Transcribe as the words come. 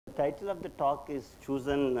title of the talk is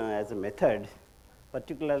chosen as a method,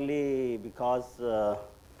 particularly because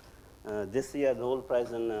this year the Nobel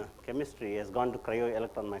Prize in Chemistry has gone to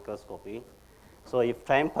cryo-electron microscopy. So if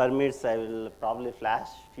time permits, I will probably flash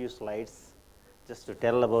few slides just to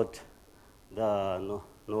tell about the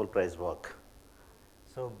Nobel Prize work.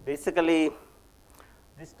 So basically,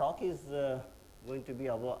 this talk is going to be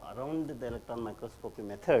around the electron microscopy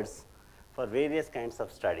methods for various kinds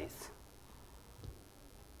of studies.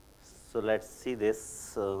 So let's see this.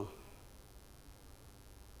 So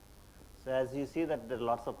as you see that there are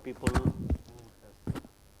lots of people.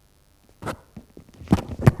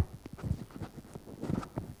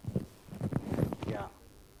 Yeah.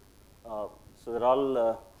 So they're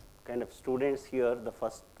all kind of students here, the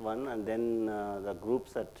first one, and then the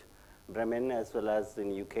groups at Bremen as well as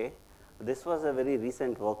in UK. This was a very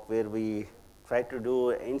recent work where we tried to do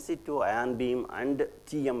in situ ion beam and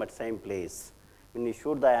TM at same place. When you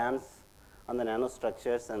shoot the ions on the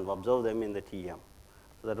nanostructures and observe them in the TM.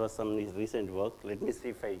 So that was some recent work. Let me see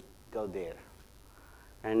if I go there.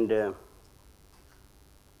 And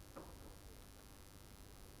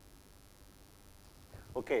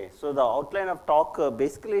okay, so the outline of talk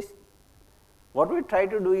basically what we try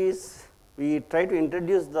to do is we try to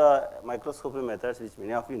introduce the microscopy methods, which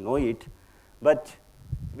many of you know it, but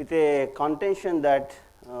with a contention that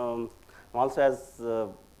also as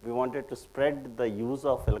we wanted to spread the use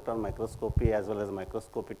of electron microscopy as well as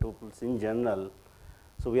microscopy tools in general.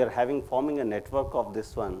 So we are forming a network of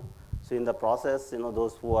this one. So in the process,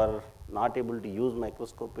 those who are not able to use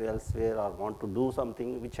microscopy elsewhere or want to do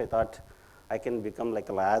something, which I thought I can become like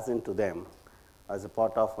a liaison to them as a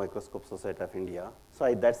part of Microscope Society of India.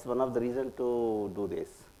 So that's one of the reasons to do this.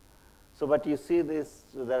 So but you see this,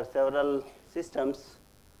 there are several systems.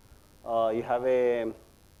 You have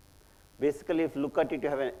basically if you look at it, you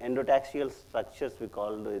have an endotaxial structures, we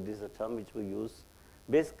call this is a term which we use.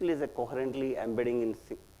 Basically is a coherently embedding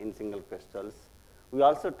in single crystals. We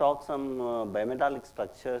also talk some bimetallic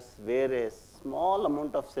structures where a small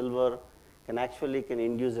amount of silver can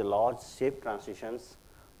induce a large shape transitions.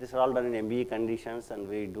 These are all done in MBE conditions, and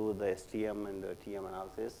we do the STM and the TM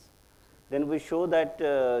analysis. Then we show that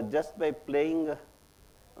just by playing,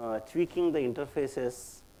 tweaking the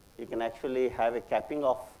interfaces, you can actually have a capping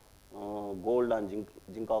of gold on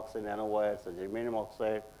zinc oxide nanowires or germanium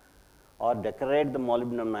oxide, or decorate the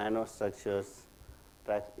molybdenum nanostructures,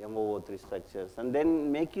 MOO3 structures, and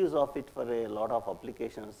then make use of it for a lot of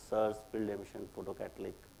applications, SIRS, field emission,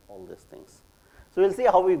 photocatalytic, all these things. So we'll see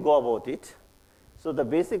how we go about it. So the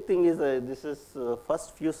basic thing is this is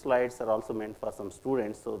first few slides are also meant for some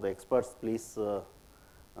students. So the experts, please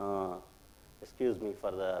excuse me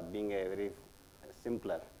for being a very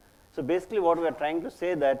simpler. So basically what we are trying to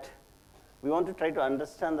say that we want to try to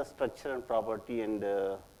understand the structure and property, and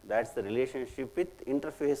that's the relationship with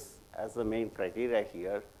interface as the main criteria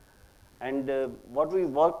here. And what we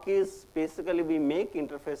work is basically we make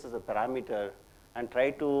interface as a parameter and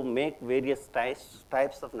try to make various types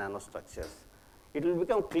of nanostructures. It will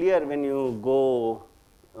become clear when you go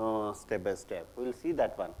step by step. We will see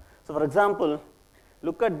that one. So for example,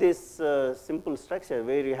 look at this simple structure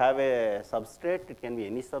where you have a substrate, it can be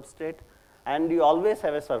any substrate, and you always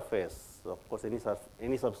have a surface. So of course,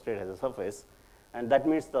 any substrate has a surface, and that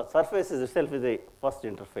means the surface itself is a first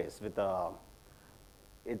interface with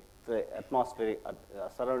its atmosphere,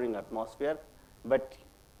 surrounding atmosphere. But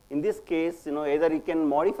in this case, either you can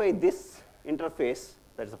modify this interface,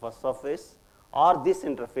 that is the first surface, or this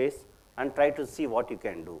interface, and try to see what you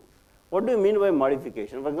can do. What do you mean by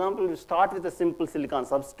modification? For example, you start with a simple silicon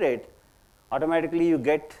substrate, automatically you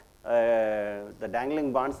get the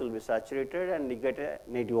dangling bonds will be saturated, and you get a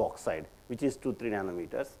native oxide, which is 2-3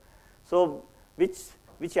 nanometers. So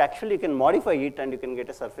which actually you can modify it, and you can get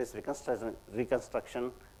a surface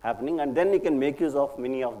reconstruction happening, and then you can make use of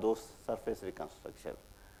many of those surface reconstruction.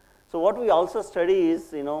 So what we also study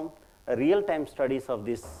is real-time studies of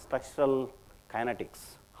these structural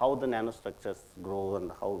kinetics, how the nanostructures grow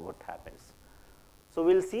and what happens. So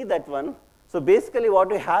we'll see that one. So basically what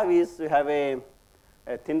we have is we have a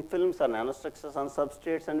thin films or nanostructures on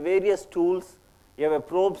substrates and various tools. You have a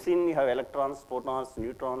probes in, you have electrons, photons,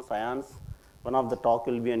 neutrons, ions. One of the talk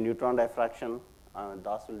will be a neutron diffraction,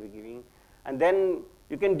 Das will be giving. And then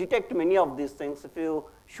you can detect many of these things. If you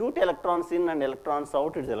shoot electrons in and electrons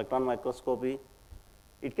out, it's electron microscopy.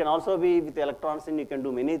 It can also be with electrons in, you can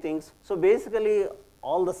do many things. So basically,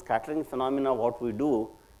 all the scattering phenomena, what we do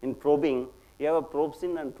in probing, you have a probes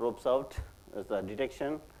in and probes out as the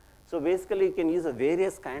detection. So basically, you can use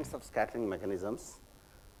various kinds of scattering mechanisms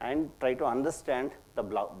and try to understand the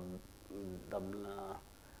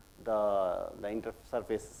the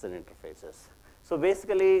surfaces and interfaces. So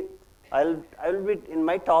basically, I will be in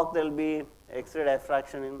my talk there will be X-ray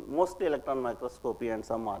diffraction in mostly electron microscopy and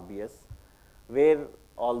some RBS, where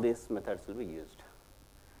all these methods will be used.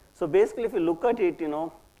 So basically, if you look at it,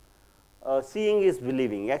 seeing is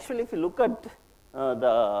believing. Actually, if you look at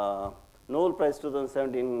the Nobel Prize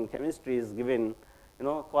 2017 in chemistry is given,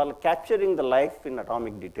 called Capturing the Life in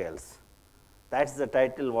Atomic Details. That's the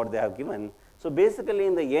title what they have given. So basically,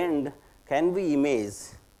 in the end, can we image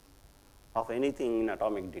of anything in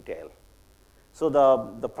atomic detail? So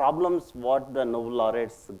the problems what the Nobel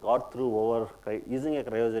laureates got through over using a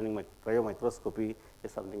cryogenic microscopy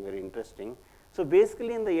is something very interesting. So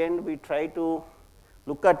basically, in the end, we try to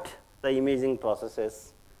look at the imaging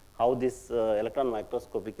processes, how this electron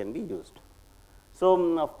microscopy can be used.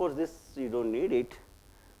 So of course, this you don't need it.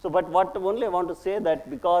 So but what only I want to say that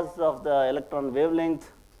because of the electron wavelength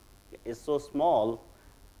is so small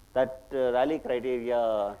that Rayleigh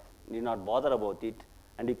criteria need not bother about it,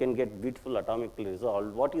 and you can get beautiful atomically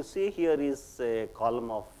resolved. What you see here is a column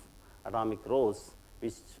of atomic rows,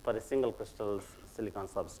 which for a single crystal silicon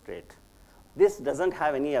substrate. This doesn't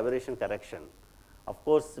have any aberration correction. Of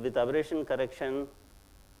course, with aberration correction,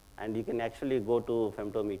 and you can actually go to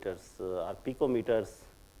femtometers or picometers,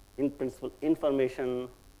 in principle, information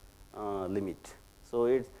limit. So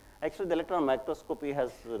it's actually the electron microscopy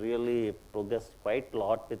has really progressed quite a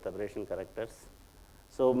lot with aberration correctors.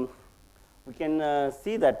 So we can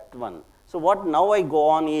see that one. So what now I go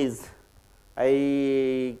on is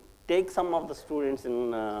I take some of the students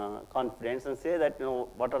in confidence and say that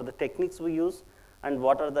what are the techniques we use and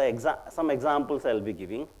what are the some examples I will be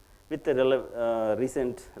giving with the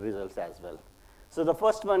recent results as well. So the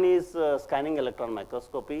first one is scanning electron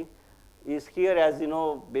microscopy. Is here, as you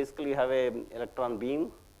know, basically you have a electron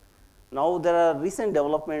beam. Now there are recent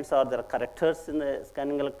developments, or there are correctors in the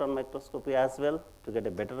scanning electron microscopy as well to get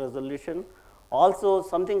a better resolution. Also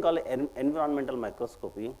something called environmental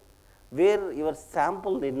microscopy, where your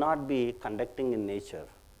sample need not be conducting in nature.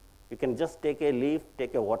 You can just take a leaf,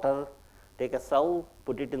 take a water, take a cell,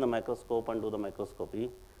 put it in the microscope and do the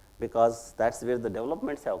microscopy, because that's where the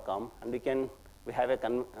developments have come, and we have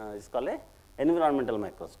it's called a environmental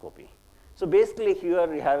microscopy. So basically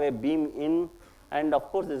here you have a beam in, and of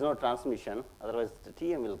course there is no transmission, otherwise the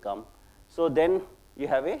TM will come. So then you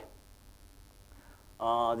have a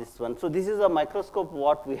this one. So this is a microscope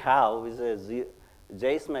what we have is a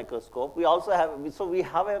Zeiss microscope. We also have, so we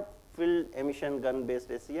have a field emission gun based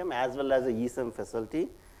SEM as well as a ESEM facility,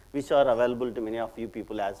 which are available to many of you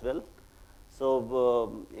people as well.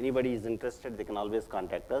 So anybody is interested, they can always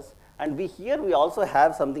contact us. And we also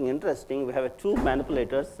have something interesting. We have two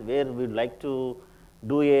manipulators where we would like to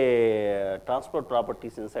do a transport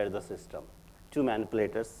properties inside the system. Two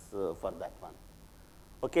manipulators for that one.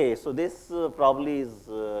 Okay, so this probably is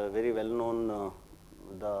very well known,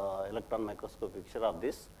 the electron microscope picture of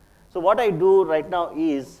this. So what I do right now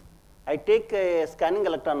is I take a scanning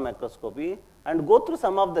electron microscopy and go through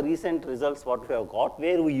some of the recent results what we have got,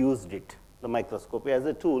 where we used it, the microscopy as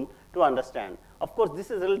a tool to understand. Of course, this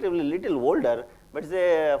is relatively little older, but it's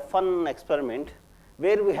a fun experiment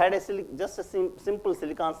where we had just a simple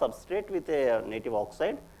silicon substrate with a native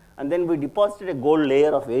oxide, and then we deposited a gold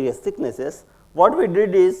layer of various thicknesses. What we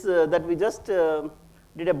did is that we just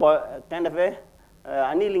did a kind of a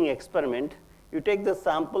annealing experiment. You take the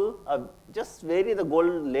sample, just vary the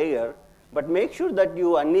gold layer, but make sure that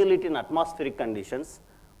you anneal it in atmospheric conditions.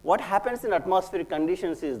 What happens in atmospheric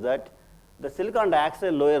conditions is that the silicon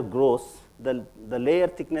dioxide layer grows, the layer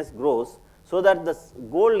thickness grows, so that the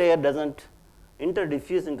gold layer doesn't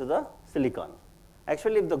interdiffuse into the silicon.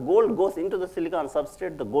 Actually, if the gold goes into the silicon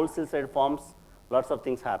substrate, the gold silicide forms, lots of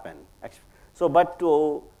things happen. So, but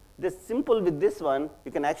to this simple with this one,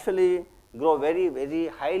 you can actually grow very, very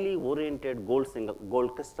highly oriented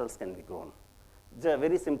gold crystals can be grown. It's a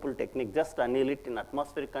very simple technique, just anneal it in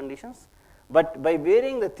atmospheric conditions. But by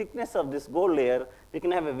varying the thickness of this gold layer, we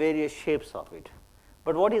can have various shapes of it.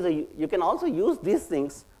 But what is you can also use these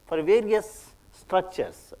things for various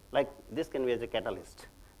structures, like this can be as a catalyst.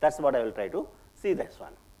 That's what I will try to see this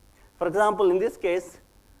one. For example, in this case,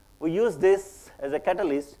 we use this as a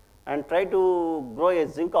catalyst and try to grow a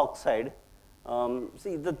zinc oxide.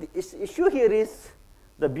 See, the issue here is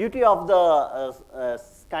the beauty of the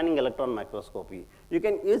scanning electron microscopy. You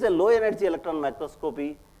can use a low energy electron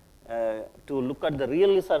microscopy to look at the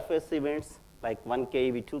real surface events like 1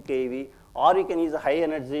 keV, 2 keV, or you can use a high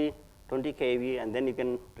energy 20 keV, and then you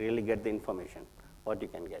can really get the information what you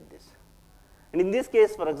can get this. And in this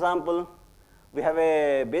case, for example, we have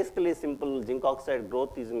a basically simple zinc oxide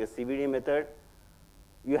growth using a CVD method.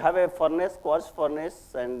 you have a furnace, quartz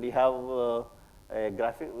furnace, and you have a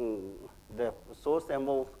graphene, the source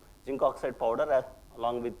MO zinc oxide powder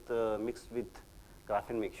along with mixed with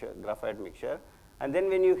graphene mixture, graphite mixture. And then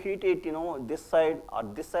when you heat it, this side or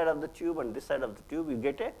this side of the tube and this side of the tube, you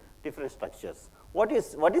get a different structures. What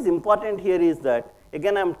is important here is that,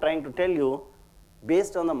 again, I am trying to tell you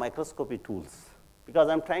based on the microscopy tools, because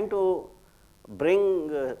I am trying to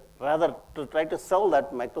bring, rather to try to sell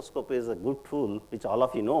that microscopy is a good tool, which all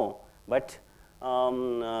of you know, but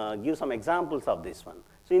give some examples of this one.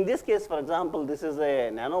 So in this case, for example, this is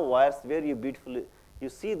a nanowires where you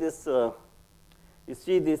see this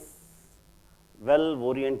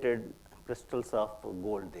well-oriented crystals of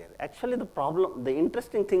gold there. Actually, the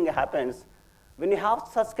interesting thing happens when you have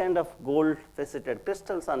such kind of gold-faceted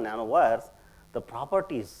crystals on nanowires. The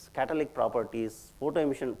properties, catalytic properties, photo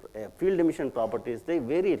emission, field emission properties, they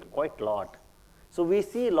vary quite a lot. So we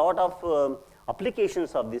see a lot of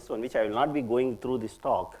applications of this one, which I will not be going through this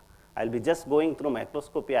talk. I will be just going through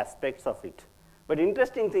microscopy aspects of it. But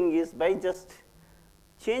interesting thing is, by just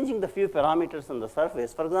changing the few parameters on the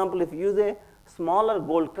surface, for example, if you use a smaller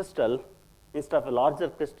gold crystal instead of a larger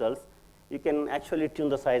crystals, you can actually tune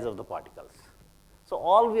the size of the particles. So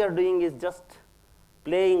all we are doing is just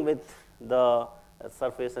playing with the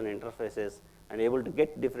surface and interfaces and able to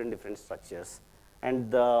get different structures.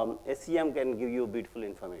 And the SEM can give you beautiful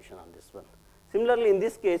information on this one. Similarly, in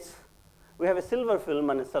this case, we have a silver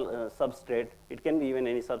film and a substrate. It can be even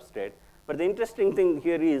any substrate. But the interesting thing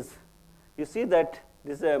here is, you see that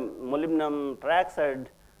this is a molybdenum trioxide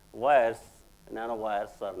wires,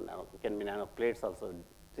 nanowires, or can be nanoplates also.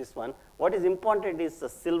 This one. What is important is the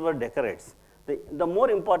silver decorates. The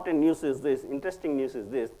more important news is this, interesting news is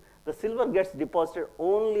this, the silver gets deposited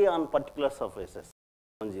only on particular surfaces,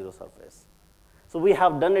 on zero surface. So we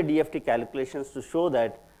have done a DFT calculations to show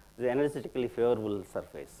that the energetically favorable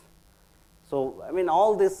surface. So I mean,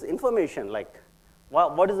 all this information, like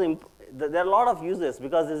what is there are a lot of uses,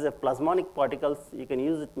 because this is a plasmonic particles, you can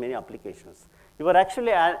use it in many applications. You are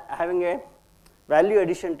actually having a value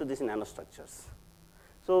addition to these nanostructures.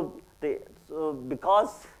 So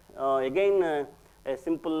because again, a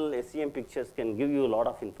simple SEM pictures can give you a lot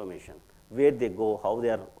of information, where they go, how they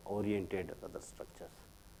are oriented, other structures.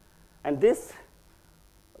 And this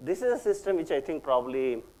is a system which I think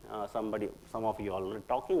probably some of you are already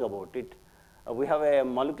talking about it. We have a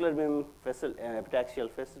molecular beam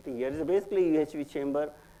epitaxial facility. Here is basically UHV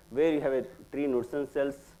chamber, where you have a 3 Knudsen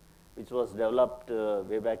cells, which was developed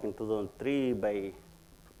way back in 2003 by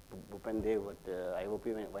Bhupendra at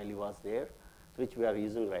IOP while he was there, which we are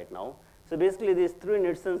using right now. So basically, these 3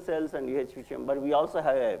 Knudsen cells and UHV chamber, we also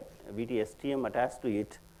have a VTSTM attached to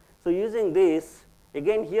it. So using this,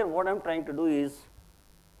 again here what I am trying to do is,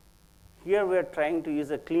 here we are trying to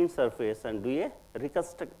use a clean surface and do a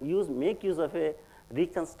make use of a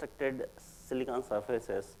reconstructed silicon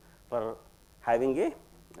surfaces for having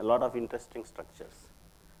a lot of interesting structures.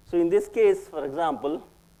 So in this case, for example,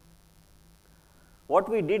 what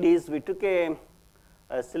we did is we took a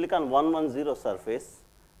silicon 110 surface,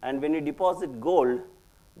 and when you deposit gold,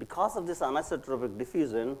 because of this anisotropic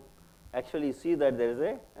diffusion, actually you see that there is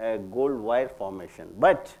a gold wire formation.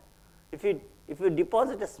 But if you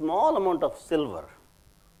deposit a small amount of silver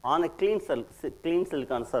on a clean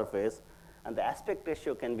silicon surface, and the aspect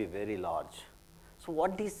ratio can be very large. So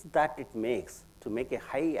what is that it makes to make a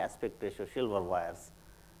high aspect ratio silver wires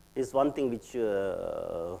is one thing which is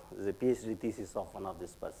a PhD thesis of one of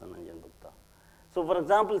this person, Anjan Gupta. So for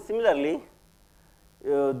example, similarly,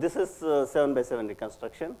 this is 7x7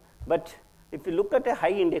 reconstruction, but if you look at a high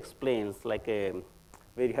index planes, like where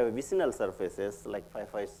you have vicinal surfaces like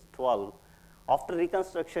 5x12, after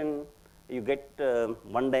reconstruction, you get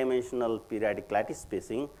one-dimensional periodic lattice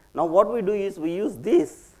spacing. Now what we do is we use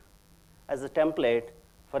this as a template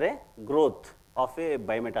for a growth of a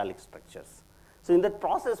bimetallic structures. So in that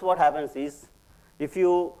process, what happens is, if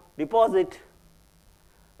you deposit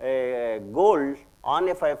a gold on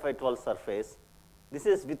a 5x12 surface, this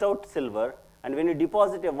is without silver, and when you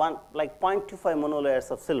deposit a 0.25 monolayers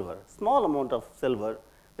of silver, small amount of silver,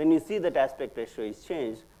 then you see that aspect ratio is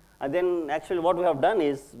changed. And then actually what we have done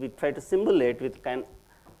is we try to simulate with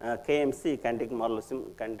KMC, kinetic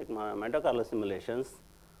Monte Carlo simulations,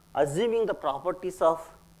 assuming the properties of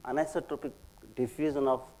anisotropic diffusion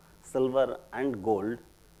of silver and gold,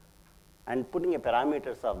 and putting a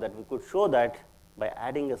parameters of that, we could show that by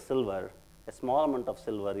adding a silver, a small amount of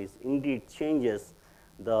silver is indeed changes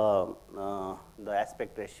the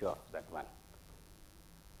aspect ratio of that one.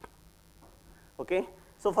 Okay.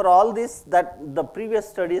 So for all this, that the previous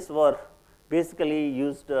studies were basically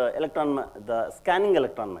used the scanning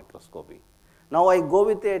electron microscopy. Now I go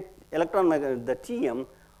with the the TM.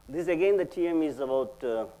 This again, the TM is about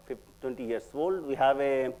 20 years old. We have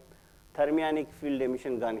a thermionic field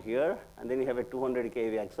emission gun here, and then we have a 200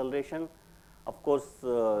 kV acceleration. Of course,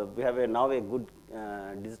 we have now a good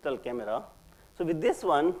digital camera. So with this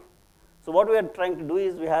one, so what we are trying to do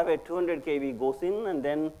is we have a 200 kV goes in, and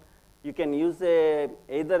then you can use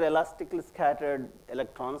either elastically scattered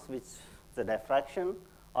electrons, which is the diffraction,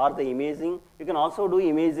 or the imaging. You can also do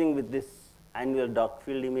imaging with this annular dark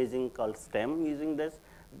field imaging called STEM using this.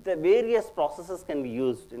 The various processes can be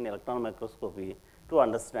used in electron microscopy to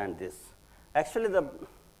understand this. Actually, you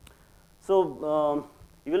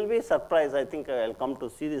will be surprised. I think I'll come to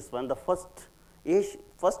see this one. The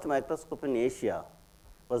first microscope in Asia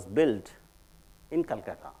was built in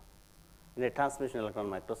Calcutta in a transmission electron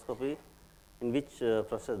microscopy, in which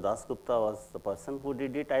Professor Dasgupta was the person who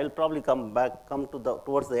did it. I will probably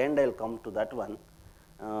towards the end. I will come to that one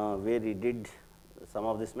where he did some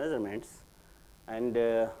of these measurements, and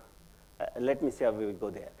let me see how we will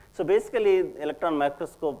go there. So basically, electron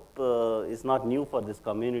microscope is not new for this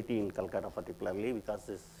community in Calcutta particularly, because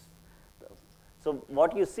this. So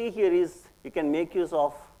what you see here is you can make use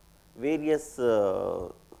of various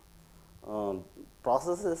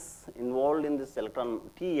processes involved in this electron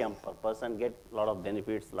TEM purpose and get a lot of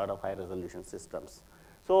benefits, a lot of high resolution systems.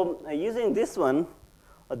 So using this one,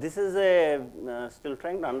 this is still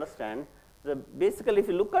trying to understand. Basically, if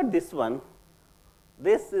you look at this one,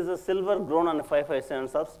 this is a silver grown on a 557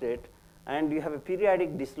 substrate, and you have a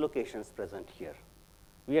periodic dislocations present here.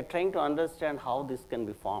 We are trying to understand how this can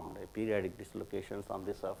be formed, periodic dislocations on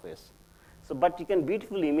the surface. So, but you can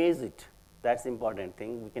beautifully image it. That's the important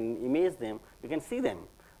thing. We can image them. We can see them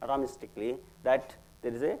atomistically. That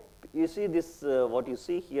there is you see this, what you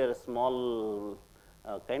see here, a small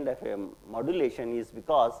kind of a modulation is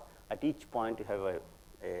because at each point you have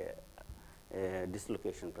a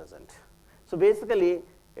dislocation present. So basically,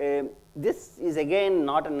 this is again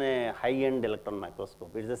not in a high-end electron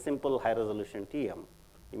microscope. It is a simple high-resolution TM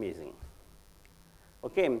imaging.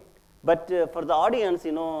 Okay, but for the audience,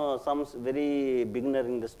 some very beginner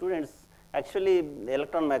in the students, actually the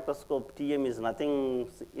electron microscope TM is nothing,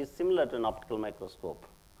 is similar to an optical microscope.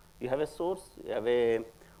 You have a source, you have a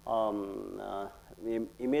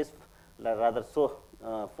image, rather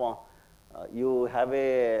you have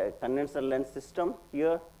a condenser lens system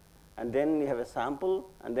here, and then you have a sample,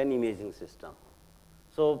 and then imaging system.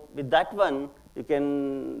 So with that one, you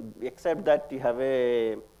can accept that you have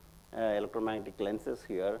a electromagnetic lenses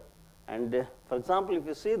here, and for example, if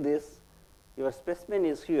you see this, your specimen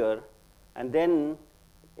is here, and then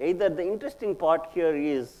either the interesting part here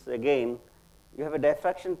is again you have a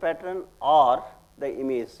diffraction pattern or the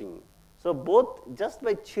imaging. So both, just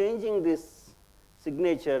by changing this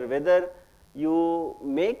signature, whether you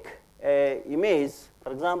make a image,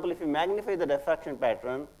 for example, if you magnify the diffraction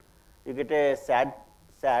pattern, you get a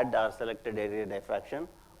SAD or selected area diffraction,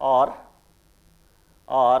 or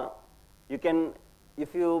you can,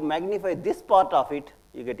 if you magnify this part of it,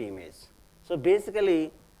 you get image. So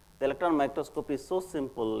basically, the electron microscope is so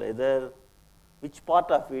simple, either which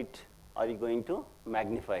part of it are you going to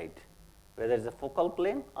magnify it, whether it's a focal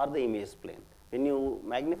plane or the image plane. When you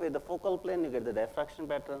magnify the focal plane, you get the diffraction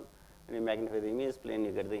pattern. When you magnify the image plane,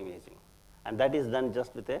 you get the imaging. And that is done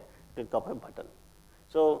just with a click of a button.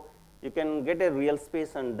 So you can get a real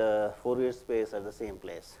space and Fourier space at the same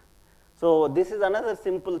place. So this is another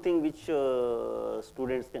simple thing which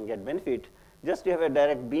students can get benefit. Just you have a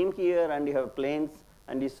direct beam here, and you have planes,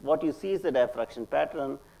 and what you see is the diffraction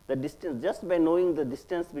pattern. The distance, just by knowing the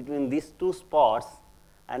distance between these two spots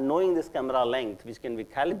and knowing this camera length, which can be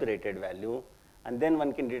calibrated value, and then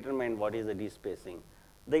one can determine what is the d-spacing.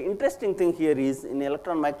 The interesting thing here is in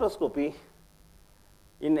electron microscopy,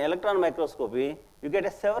 you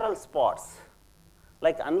get several spots.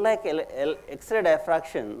 Like unlike X-ray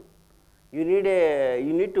diffraction, you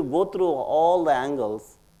need to go through all the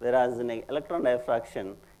angles, whereas in electron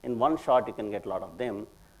diffraction, in one shot you can get a lot of them.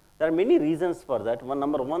 There are many reasons for that.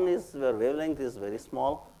 Number one is your wavelength is very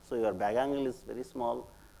small, so your bag angle is very small.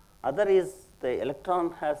 Other is the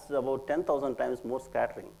electron has about 10,000 times more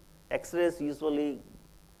scattering. X-rays usually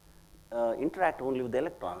interact only with the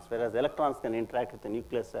electrons, whereas electrons can interact with the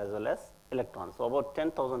nucleus as well as electrons. So about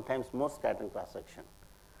 10,000 times more scattering cross section.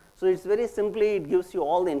 So it's very simply, it gives you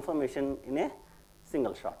all the information in a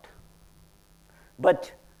single shot.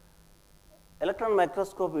 But electron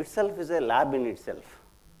microscope itself is a lab in itself.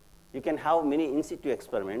 You can have many in situ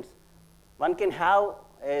experiments. One can have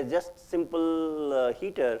a just simple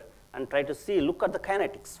heater and try to see, look at the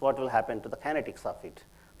kinetics, what will happen to the kinetics of it.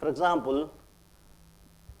 For example,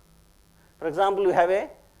 you have a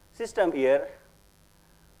system here,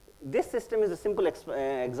 this system is a simple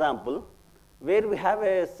example where we have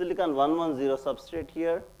a silicon 110 substrate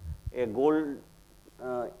here, a gold,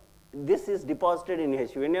 this is deposited in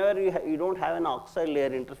HU. Whenever you don't have an oxide layer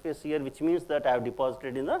interface here, which means that I have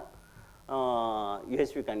deposited in the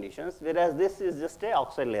UHV conditions, whereas this is just a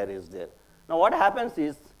oxide layer is there. Now what happens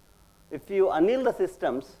is, if you anneal the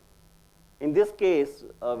systems, in this case,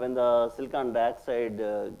 when the silicon dioxide,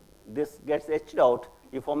 this gets etched out,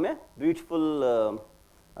 you form a beautiful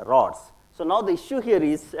rods. So now the issue here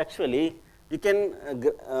is actually, you can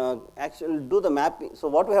actually do the mapping. So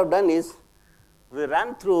what we have done is, we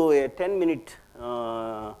ran through a 10-minute,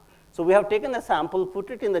 so we have taken a sample, put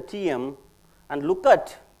it in the TM, and look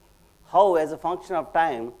at how, as a function of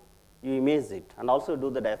time, you image it, and also do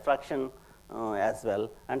the diffraction as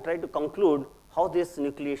well, and try to conclude how this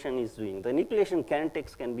nucleation is doing. The nucleation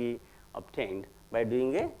kinetics can be obtained by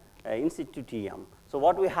doing a in situ TM. So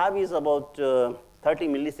what we have is about 30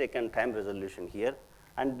 millisecond time resolution here,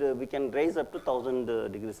 and we can raise up to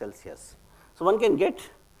 1000 degrees Celsius. So one can get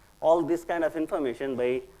all this kind of information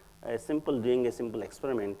by doing a simple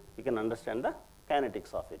experiment. You can understand the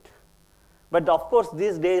kinetics of it. But of course,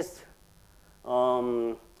 these days,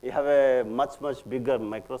 you have a much bigger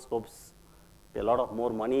microscopes, a lot of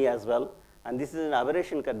more money as well, and this is an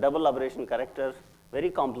aberration, double aberration corrector,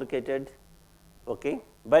 very complicated. Okay,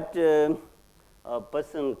 but a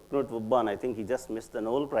person, Knut Wubban, I think he just missed the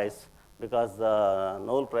Nobel Prize, because the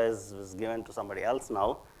Nobel Prize was given to somebody else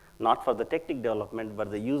now, not for the technique development,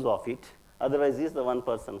 but the use of it. Otherwise, he is the one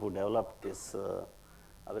person who developed this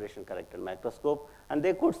aberration corrected microscope, and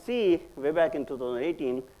they could see way back in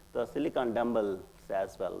 2018 the silicon dumbbells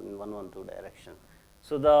as well in 112 direction.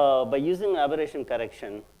 So by using aberration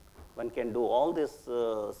correction, one can do all this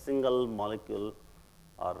single molecule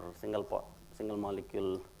or single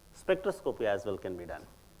molecule spectroscopy as well can be done.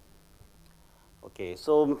 Okay,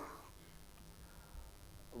 so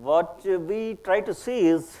what we try to see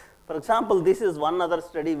is, for example, this is one other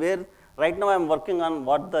study where right now I am working on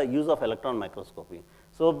what the use of electron microscopy.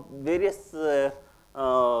 So various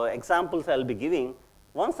examples I will be giving.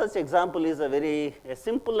 One such example is a very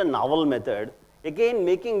simple and novel method, again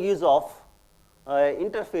making use of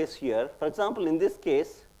interface here. For example, in this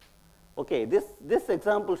case, okay, this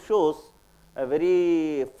example shows a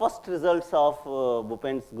very first results of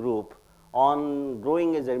Bhupen's group on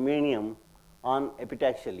growing a germanium on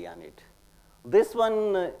epitaxially on it. This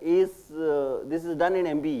one is this is done in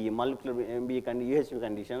MBE, molecular MBE UHV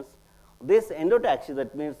conditions. This endotaxy,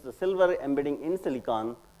 that means the silver embedding in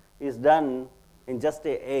silicon, is done in just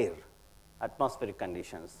air, atmospheric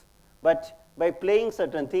conditions. But by playing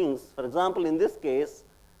certain things, for example, in this case,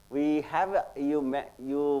 we have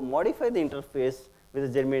you modify the interface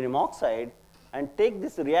with the germanium oxide and take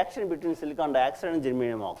this reaction between silicon dioxide and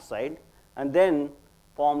germanium oxide, and then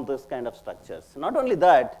form this kind of structures. Not only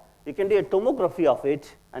that, you can do a tomography of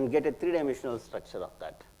it and get a three-dimensional structure of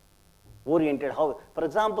that. Oriented how, for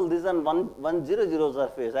example, this is on 100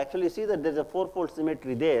 surface. Actually, you see that there is a four-fold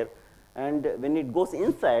symmetry there, and when it goes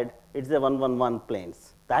inside, it's a 111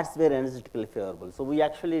 planes. That's very energetically favorable. So we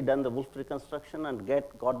actually done the Wolf reconstruction and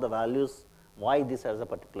got the values why this has a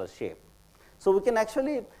particular shape. So we can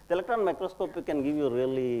actually, the electron microscope can give you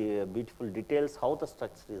really beautiful details how the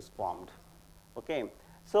structure is formed. Okay.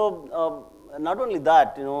 So not only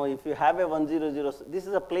that, if you have a 100, this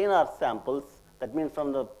is a planar samples. That means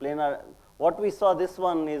from the planar, what we saw, this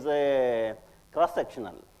one is a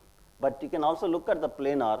cross-sectional. But you can also look at the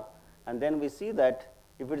planar, and then we see that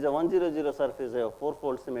if it is a 100 surface, a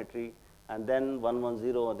four-fold symmetry, and then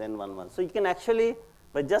 110, then 11. So you can actually,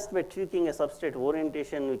 by tweaking a substrate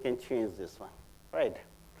orientation, we can change this one, right?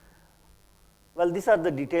 Well, these are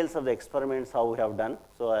the details of the experiments how we have done.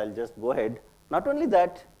 So I'll just go ahead. Not only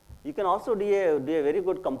that, you can also do a very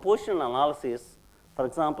good composition analysis. For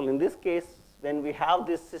example, in this case, when we have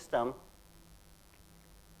this system,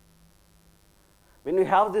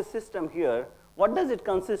 here, what does it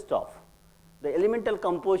consist of? The elemental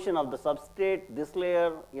composition of the substrate, this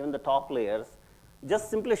layer, even the top layers. Just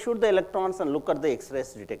simply shoot the electrons and look at the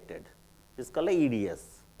X-rays detected. It's called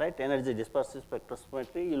EDS, right? Energy dispersive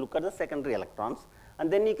spectrophometry. You look at the secondary electrons, and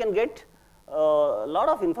then you can get a lot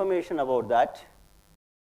of information about that.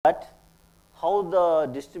 But how the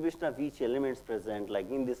distribution of each element is present, like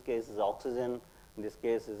in this case is oxygen, in this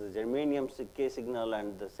case is a germanium K signal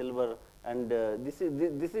and the silver, and this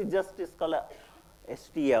is just is called a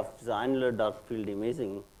STF, the annular dark field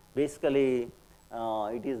imaging. Basically,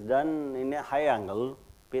 it is done in a high angle,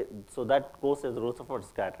 so that goes as Rutherford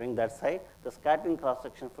scattering. That's why the scattering cross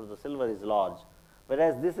section for the silver is large,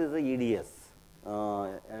 whereas this is the EDS,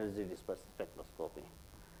 energy dispersive spectroscopy.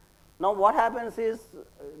 Now, what happens is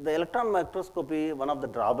the electron microscopy, one of the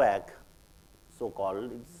drawback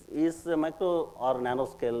so-called is the micro or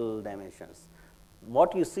nanoscale dimensions.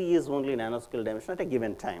 What you see is only nanoscale dimension at a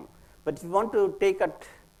given time. But if you want to take at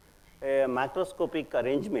a macroscopic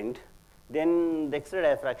arrangement, then the X-ray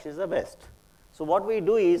diffraction is the best. So, what we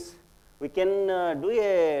do is we can do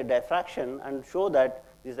a diffraction and show that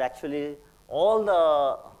this actually all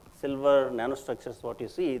the silver nanostructures what you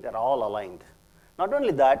see, they are all aligned. Not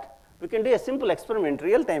only that, we can do a simple experiment,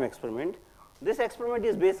 real time experiment. This experiment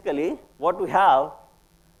is basically what we have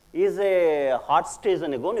is a hot stage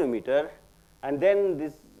and a goniometer, and then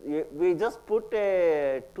this we just put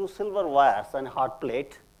two silver wires on a hot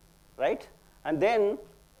plate, right? And then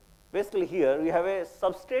basically here we have a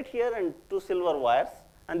substrate here and two silver wires,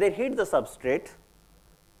 and they heat the substrate,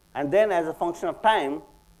 and then as a function of time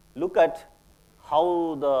look at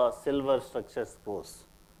how the silver structures goes,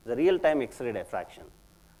 the real time X-ray diffraction.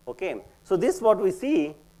 Okay. So, this what we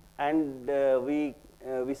see, and we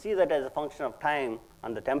see that as a function of time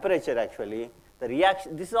and the temperature actually, the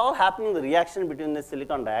reaction, this is all happening, the reaction between the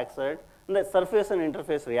silicon dioxide and the surface and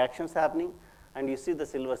interface reactions happening, and you see the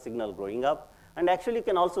silver signal growing up. And actually you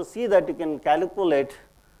can also see that you can calculate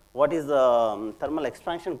what is the thermal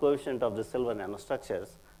expansion coefficient of the silver nanostructures,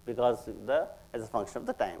 because as a function of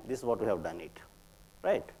the time. This is what we have done it,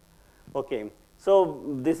 right? Okay. So,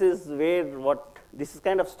 this is where this is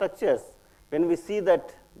kind of structures, when we see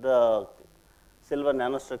that the silver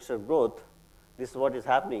nanostructure growth, this is what is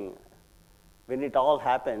happening. When it all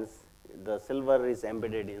happens, the silver is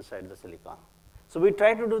embedded inside the silicon. So, we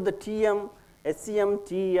try to do the TM, SEM,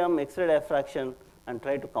 TEM, X-ray diffraction, and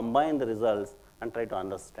try to combine the results and try to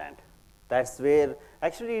understand. That's where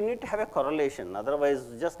actually you need to have a correlation, otherwise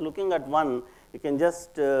just looking at one, you can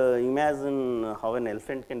just imagine how an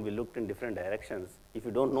elephant can be looked in different directions. If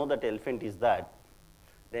you don't know that elephant is that,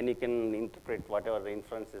 then you can interpret whatever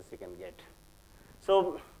inferences you can get.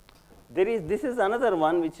 So, this is another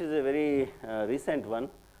one which is a very recent one,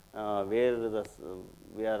 where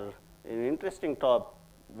we are in an interesting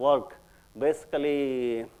work,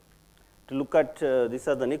 basically to look at these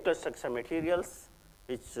are the nuclear structure materials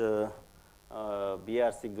which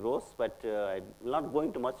BRC grows, but I will not go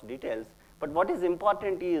into much details. But what is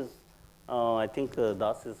important is, I think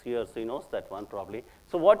Das is here, so he knows that one probably.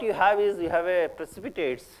 So, what you have is you have a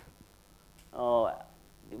precipitates.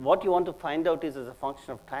 What you want to find out is as a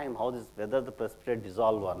function of time how this, whether the precipitate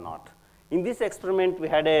dissolve or not. In this experiment, we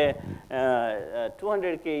had a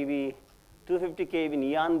 200 keV, 250 keV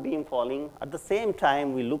neon beam falling. At the same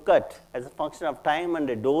time, we look at as a function of time and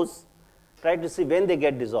a dose, try to see when they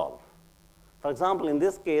get dissolved. For example, in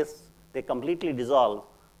this case, they completely dissolve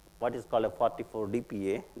what is called a 44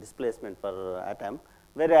 dPa, displacement per atom,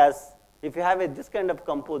 whereas if you have this kind of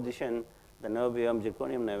composition, the niobium,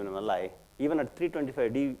 zirconium, niobium, Li, even at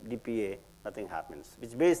 325 dPa, nothing happens,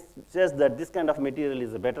 which says that this kind of material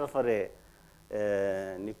is better for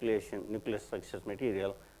a nuclear structures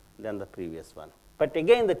material than the previous one. But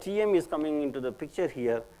again, the TM is coming into the picture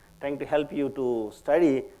here, trying to help you to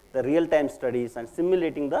study the real-time studies and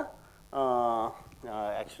simulating the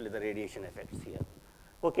actually the radiation effects here.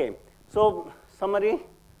 Okay. So, summary,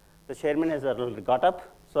 the chairman has already got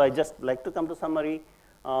up. So, I just like to come to summary,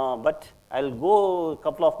 but I will go a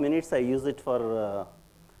couple of minutes. I use it for,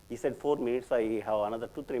 he said 4 minutes, I have another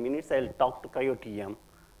 2-3 minutes. I will talk to cryo-TM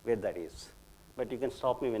where that is. But you can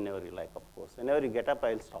stop me whenever you like, of course. Whenever you get up,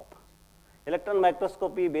 I will stop. Electron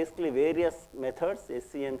microscopy, basically various methods,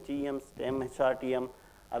 SEM, TEM, STEM, HRTM,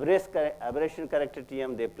 aberration corrected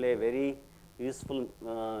TM, they play very useful,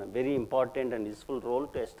 very important and useful role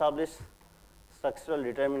to establish structural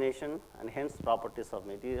determination, and hence properties of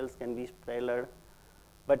materials can be tailored.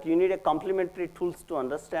 But you need a complementary tools to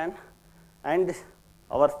understand, and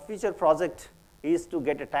our future project is to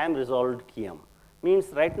get a time resolved TM. Means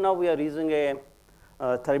right now we are using a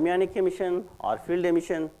thermionic emission or field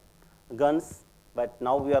emission guns, but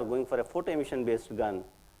now we are going for a photo emission based gun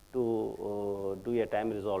to do a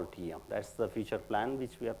time resolved TM. That is the future plan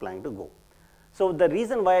which we are planning to go. So, the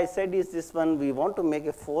reason why I said is this one, we want to make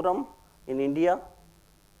a forum in India.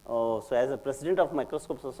 So, as a president of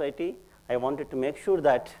Microscope Society, I wanted to make sure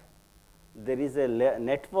that there is a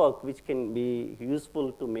network which can be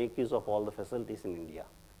useful to make use of all the facilities in India.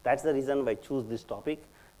 That is the reason why I choose this topic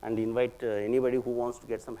and invite anybody who wants to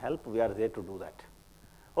get some help, we are there to do that.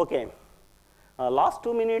 Okay. Last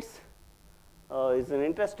 2 minutes is an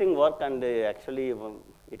interesting work, and actually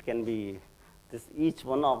it can be this each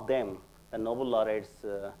one of them, the Nobel laureates,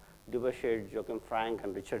 Dubochet, Joachim Frank,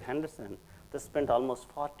 and Richard Henderson, they spent almost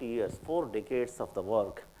 40 years, 4 decades of the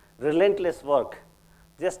work, relentless work,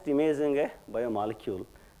 just imaging a biomolecule.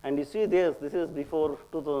 And you see this is before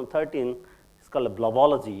 2013, it's called a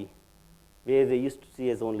blobology, where they used to see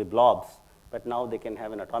as only blobs, but now they can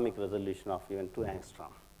have an atomic resolution of even 2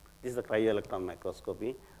 angstrom. This is the cryo-electron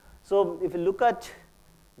microscopy. So if you look at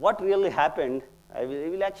what really happened, I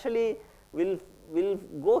will actually will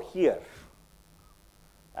go here.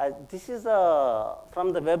 This is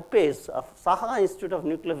from the web page of Saha Institute of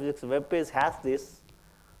Nuclear Physics web page has this,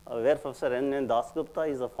 where Professor N. Dasgupta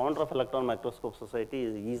is the founder of Electron Microscope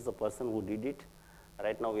Society. He is the person who did it.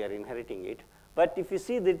 Right now we are inheriting it. But if you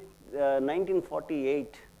see that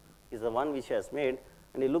 1948 is the one which he has made,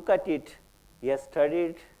 and you look at it, he has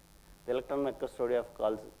studied the electron microscopy of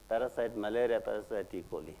called parasite, malaria parasite E.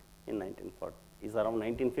 coli in 1940. It's around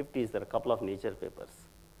 1950s. There are a couple of Nature papers.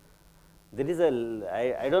 There is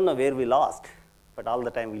I don't know where we lost, but all the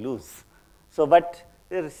time we lose. So, but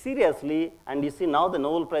seriously, and you see now the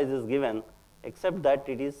Nobel Prize is given, except that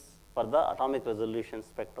it is for the atomic resolution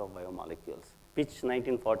spectra of biomolecules, which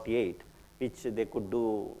 1948, which they could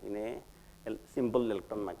do in a simple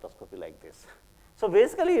electron microscopy like this. So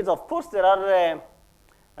basically, it's of course there are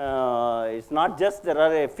it's not just there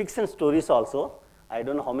are fiction stories also. I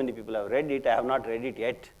don't know how many people have read it. I have not read it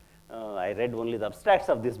yet. I read only the abstracts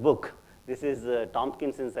of this book. This is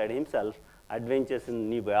Tompkins inside himself, Adventures in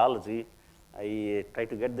New Biology. I try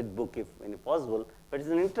to get that book if any possible, but it's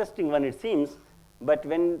an interesting one it seems. But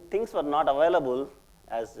when things were not available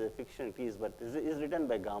as fiction it is, but it is written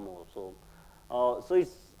by Gamow. So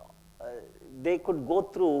it's, they could go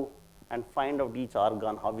through and find out each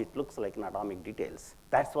organ, how it looks like in atomic details.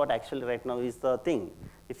 That's what actually right now is the thing.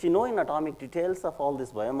 If you know in atomic details of all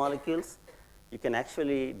these biomolecules, you can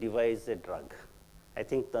actually devise a drug. I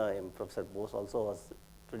think the Professor Bose also was,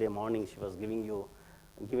 today morning she was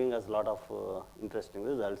giving us a lot of interesting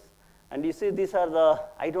results. And you see these are the,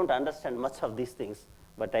 I don't understand much of these things,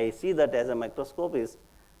 but I see that as a microscopist,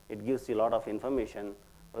 it gives you a lot of information.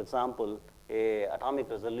 For example, a atomic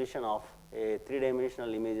resolution of a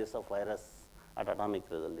 3-dimensional images of virus at atomic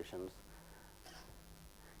resolutions.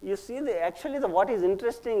 You see, actually what is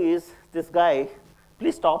interesting is this guy,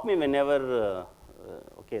 please stop me whenever,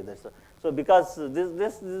 okay, that's so because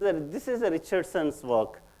this is a Richardson's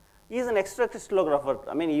work. He is an extracrystallographer.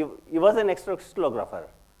 I mean, he was an extracrystallographer.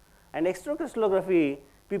 And extracrystallography,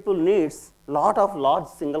 people needs lot of large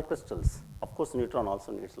single crystals. Of course, neutron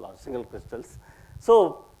also needs large single crystals.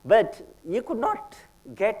 So, but you could not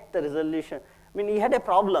get the resolution. I mean, he had a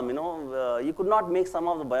problem, you know, you could not make some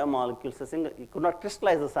of the biomolecules a single, you could not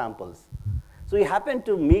crystallize the samples. So he happened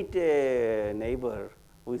to meet a neighbor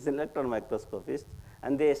who is an electron microscopist,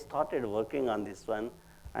 and they started working on this one.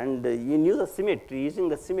 And he knew the symmetry, using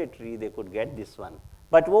the symmetry, they could get this one.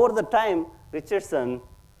 But over the time, Richardson,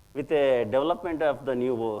 with the development of the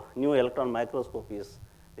new electron microscopies,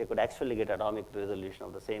 they could actually get atomic resolution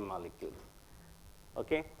of the same molecule.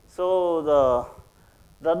 Okay, so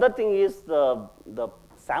the other thing is the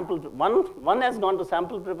sample. One has gone to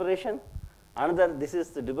sample preparation. Another, this is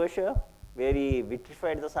the Dubochet, where he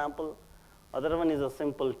vitrified the sample. Other one is a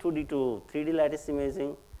simple 2D to 3D lattice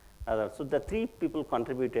imaging. So the 3 people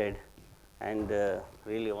contributed, and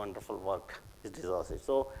really wonderful work is disaster.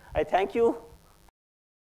 So I thank you